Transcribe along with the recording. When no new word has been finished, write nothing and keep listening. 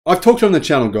I've talked on the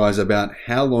channel, guys, about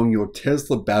how long your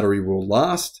Tesla battery will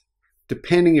last,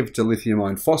 depending if it's a lithium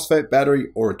iron phosphate battery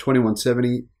or a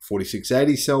 2170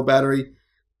 4680 cell battery.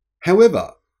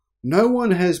 However, no one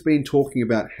has been talking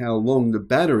about how long the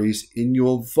batteries in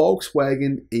your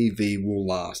Volkswagen EV will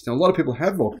last. Now, a lot of people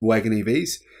have Volkswagen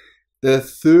EVs. They're the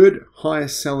third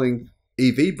highest selling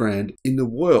EV brand in the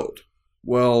world.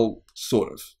 Well,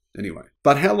 sort of, anyway.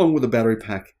 But how long will the battery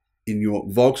pack in your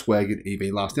Volkswagen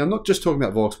EV last? Now, I'm not just talking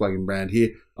about Volkswagen brand here.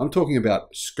 I'm talking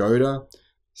about Skoda,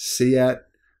 Seat,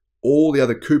 all the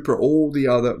other Cupra, all the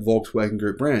other Volkswagen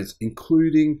Group brands,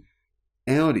 including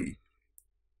Audi.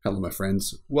 Hello, my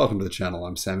friends. Welcome to the channel.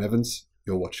 I'm Sam Evans.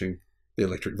 You're watching the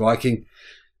Electric Viking.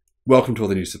 Welcome to all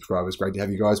the new subscribers. Great to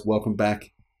have you guys. Welcome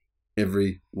back,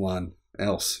 everyone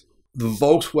else. The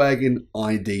Volkswagen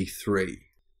ID.3.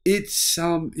 It's,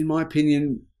 in my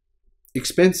opinion,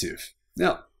 expensive.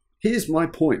 Now, here's my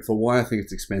point for why I think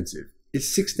it's expensive.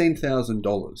 It's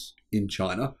 $16,000 in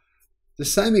China. The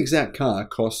same exact car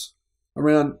costs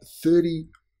around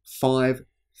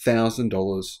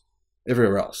 $35,000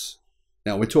 everywhere else.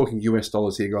 Now, we're talking US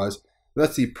dollars here, guys.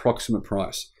 That's the approximate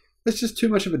price. That's just too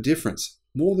much of a difference.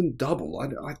 More than double.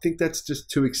 I think that's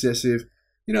just too excessive.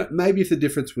 You know, maybe if the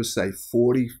difference was, say,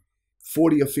 40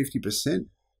 or 50%,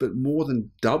 but more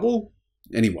than double?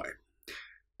 Anyway,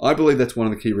 I believe that's one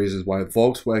of the key reasons why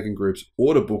Volkswagen Group's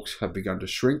order books have begun to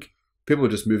shrink. People are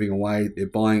just moving away. They're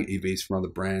buying EVs from other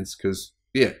brands because,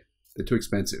 yeah, they're too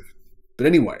expensive. But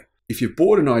anyway, if you've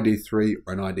bought an ID.3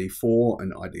 or an ID.4,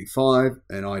 an ID.5,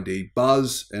 an ID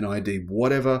Buzz, an ID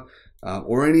whatever,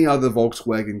 or any other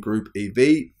Volkswagen Group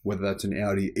EV, whether that's an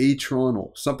Audi e-tron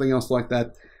or something else like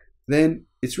that, then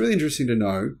it's really interesting to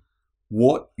know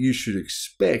what you should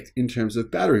expect in terms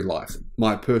of battery life.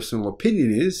 My personal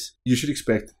opinion is you should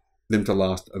expect them to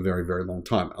last a very, very long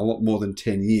time, a lot more than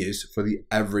 10 years for the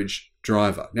average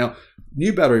driver. Now,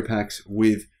 new battery packs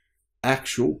with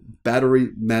actual battery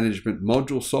management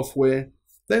module software,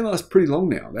 they last pretty long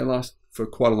now. They last for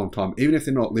quite a long time, even if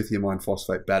they're not lithium iron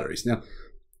phosphate batteries. Now,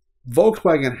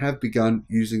 Volkswagen have begun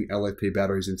using LFP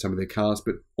batteries in some of their cars,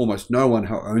 but almost no one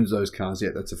who owns those cars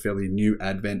yet. That's a fairly new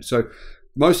advent. So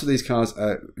most of these cars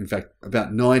are, in fact,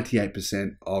 about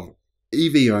 98% of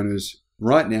EV owners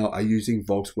right now are using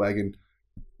Volkswagen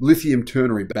lithium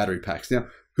ternary battery packs. Now,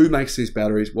 who makes these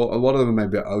batteries? Well, a lot of them are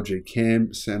made by LG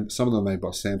Chem, some of them are made by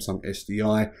Samsung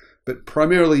SDI, but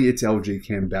primarily it's LG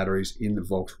Chem batteries in the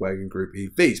Volkswagen Group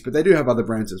EVs. But they do have other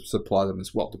brands that supply them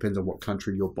as well. Depends on what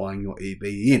country you're buying your EV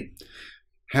in.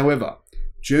 However,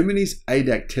 Germany's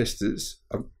ADAC testers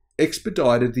have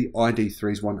expedited the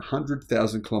ID.3's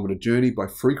 100,000 kilometer journey by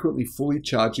frequently fully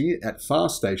charging it at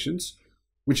fast stations,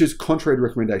 which is contrary to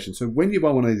recommendation. So when you buy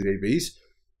one of these EVs,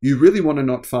 you really want to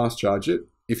not fast charge it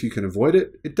if you can avoid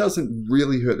it. It doesn't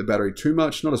really hurt the battery too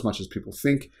much, not as much as people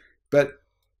think, but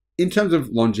in terms of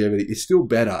longevity, it's still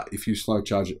better if you slow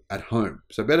charge it at home.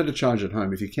 So better to charge at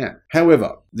home if you can.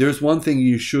 However, there is one thing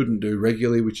you shouldn't do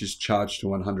regularly, which is charge to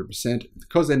 100%.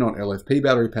 Because they're not LFP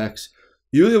battery packs,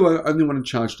 you really only want to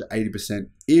charge to 80%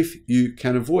 if you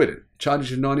can avoid it.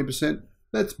 Charging to 90%,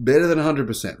 that's better than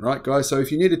 100%, right, guys? So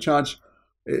if you need to charge,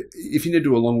 if you need to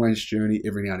do a long range journey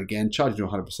every now and again, charging to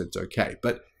 100% is okay.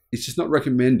 But it's just not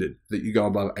recommended that you go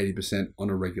above 80% on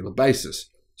a regular basis.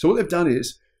 So what they've done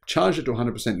is charge it to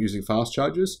 100% using fast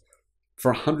chargers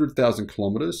for 100,000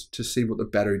 kilometers to see what the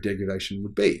battery degradation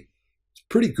would be. It's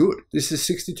pretty good. This is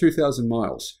 62,000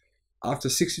 miles. After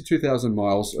 62,000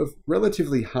 miles of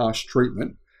relatively harsh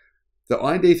treatment, the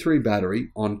ID.3 battery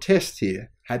on test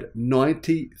here had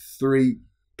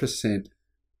 93%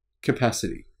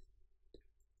 capacity,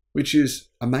 which is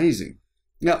amazing.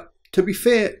 Now, to be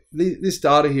fair, this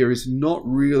data here is not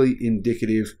really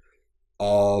indicative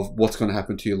of what's going to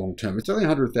happen to you long term. It's only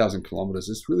 100,000 kilometers.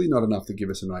 It's really not enough to give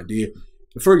us an idea.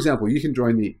 For example, you can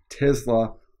join the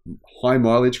Tesla High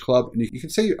Mileage Club, and you can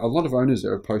see a lot of owners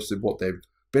that have posted what they've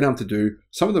been able to do.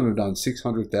 Some of them have done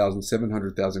 600,000,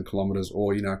 700,000 kilometers,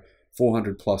 or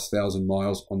 400,000+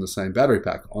 miles on the same battery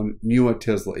pack on newer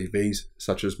Tesla EVs,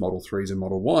 such as Model 3s and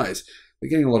Model Ys. They're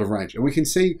getting a lot of range, and we can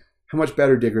see how much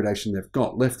battery degradation they've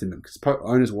got left in them, because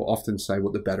owners will often say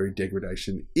what the battery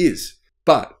degradation is.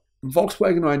 But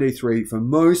Volkswagen ID.3, for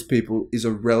most people, is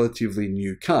a relatively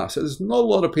new car. So there's not a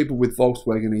lot of people with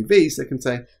Volkswagen EVs that can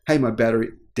say, hey, my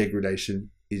battery degradation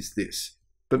is this.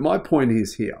 But my point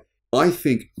is here, I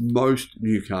think most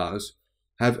new cars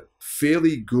have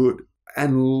fairly good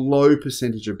and low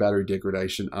percentage of battery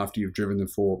degradation after you've driven them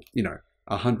for,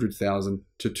 100,000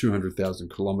 to 200,000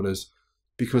 kilometers.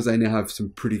 because they now have some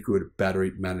pretty good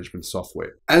battery management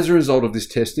software. As a result of this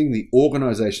testing, the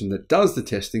organization that does the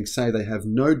testing say they have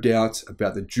no doubts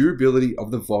about the durability of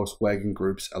the Volkswagen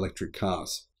Group's electric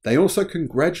cars. They also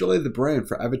congratulated the brand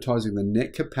for advertising the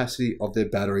net capacity of their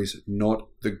batteries, not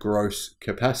the gross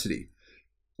capacity.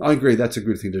 I agree, that's a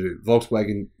good thing to do.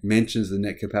 Volkswagen mentions the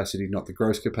net capacity, not the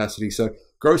gross capacity. So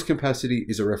gross capacity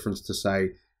is a reference to,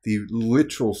 say, the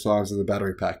literal size of the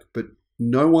battery pack. But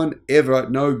no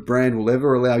brand will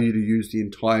ever allow you to use the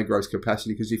entire gross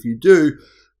capacity, because if you do,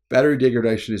 battery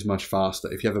degradation is much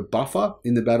faster. If you have a buffer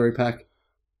in the battery pack,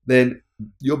 then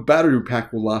your battery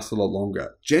pack will last a lot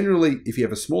longer. Generally, if you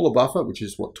have a smaller buffer, which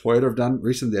is what Toyota have done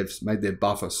recently, they've made their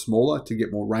buffer smaller to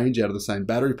get more range out of the same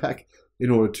battery pack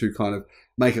in order to kind of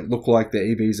make it look like their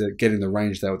EVs are getting the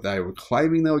range that they were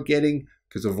claiming they were getting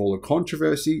because of all the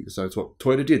controversy. So it's what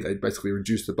Toyota did. They basically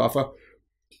reduced the buffer.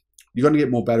 You're going to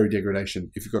get more battery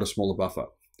degradation if you've got a smaller buffer.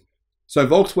 So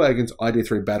Volkswagen's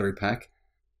ID3 battery pack,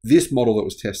 this model that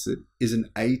was tested, is an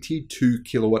 82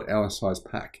 kilowatt hour size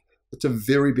pack. It's a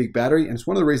very big battery, and it's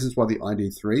one of the reasons why the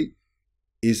ID3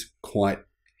 is quite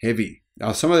heavy.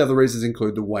 Now, some of the other reasons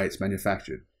include the way it's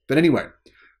manufactured. But anyway,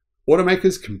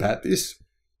 automakers combat this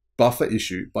buffer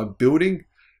issue by building,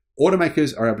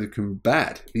 automakers are able to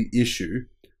combat the issue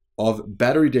of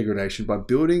battery degradation by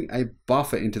building a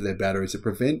buffer into their batteries to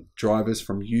prevent drivers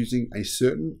from using a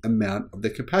certain amount of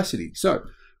their capacity. So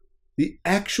the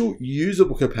actual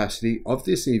usable capacity of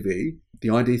this EV, the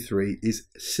ID3, is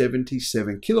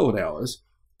 77 kilowatt hours.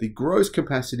 The gross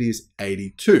capacity is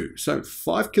 82. So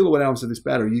 5 kilowatt hours of this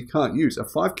battery you can't use. A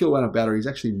 5 kilowatt hour battery is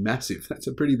actually massive. That's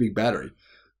a pretty big battery.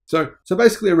 So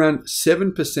basically around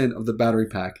 7% of the battery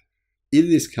pack in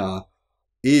this car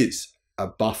is a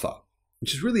buffer,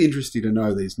 which is really interesting to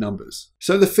know these numbers.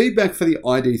 So the feedback for the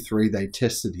ID3 they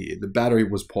tested here, the battery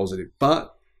was positive.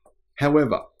 But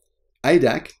however,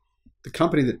 ADAC, the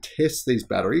company that tests these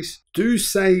batteries, do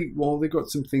say, well, they've got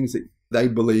some things that they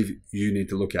believe you need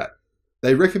to look at.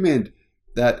 They recommend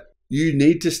that you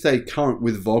need to stay current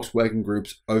with Volkswagen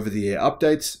Group's over-the-air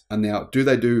updates. And now, do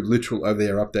they do literal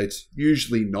over-the-air updates?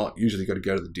 Usually not. Usually got to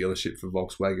go to the dealership for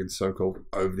Volkswagen's so-called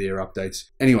over-the-air updates.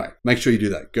 Anyway, make sure you do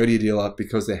that. Go to your dealer,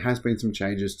 because there has been some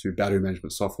changes to battery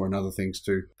management software and other things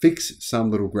to fix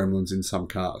some little gremlins in some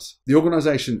cars. The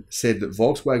organization said that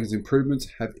Volkswagen's improvements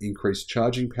have increased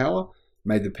charging power,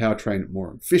 made the powertrain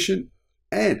more efficient,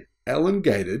 and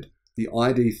elongated the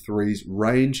ID3's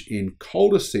range in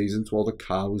colder seasons while the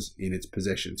car was in its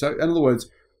possession. So in other words,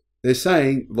 they're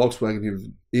saying Volkswagen have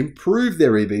improved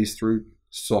their EVs through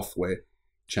software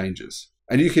changes.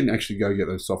 And you can actually go get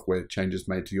those software changes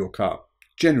made to your car.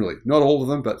 Generally, not all of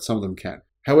them, but some of them can.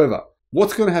 However,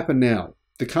 what's going to happen now?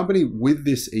 The company with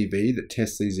this EV that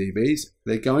tests these EVs,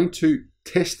 they're going to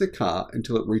test the car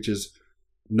until it reaches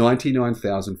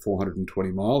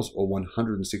 99,420 miles or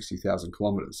 160,000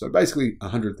 kilometers. So basically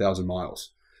 100,000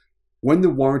 miles. When the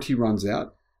warranty runs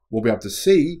out, we'll be able to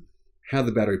see how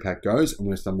the battery pack goes and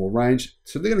when it's done more range.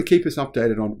 So they're going to keep us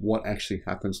updated on what actually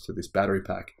happens to this battery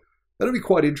pack. That'll be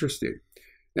quite interesting.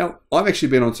 Now, I've actually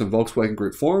been on some Volkswagen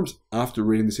Group forums after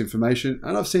reading this information,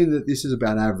 and I've seen that this is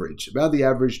about average. About the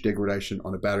average degradation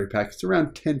on a battery pack, it's around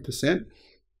 10%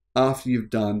 after you've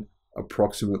done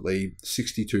approximately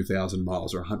 62,000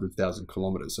 miles or 100,000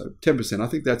 kilometers. So 10%, I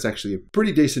think that's actually a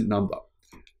pretty decent number.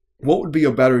 What would be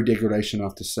your battery degradation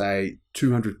after, say,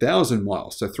 200,000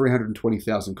 miles, so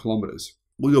 320,000 kilometers?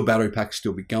 Will your battery pack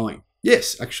still be going?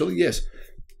 Yes, actually, yes.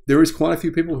 There is quite a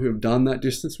few people who have done that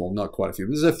distance. Well, not quite a few,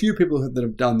 but there's a few people that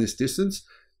have done this distance.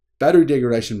 Battery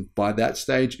degradation by that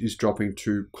stage is dropping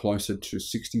to closer to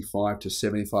 65 to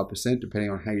 75%,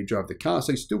 depending on how you drive the car.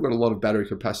 So you've still got a lot of battery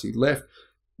capacity left.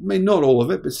 I mean, not all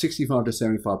of it, but 65 to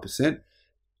 75%.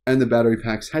 And the battery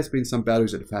packs, has been some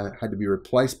batteries that have had to be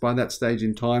replaced by that stage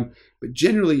in time, but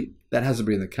generally that hasn't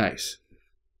been the case.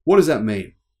 What does that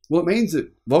mean? Well, it means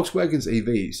that Volkswagen's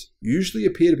EVs usually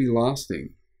appear to be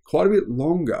lasting quite a bit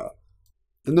longer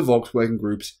than the Volkswagen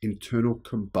Group's internal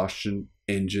combustion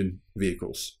engine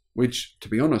vehicles, which, to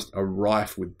be honest, are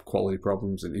rife with quality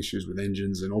problems and issues with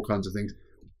engines and all kinds of things.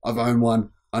 I've owned one.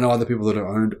 I know other people that have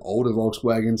owned older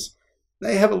Volkswagens.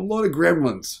 They have a lot of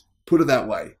gremlins, put it that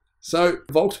way. So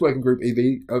Volkswagen Group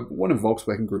EV, one of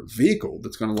Volkswagen Group vehicle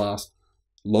that's going to last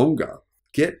longer,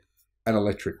 get an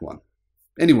electric one.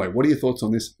 Anyway, what are your thoughts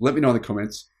on this? Let me know in the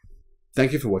comments.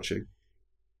 Thank you for watching.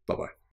 Bye-bye.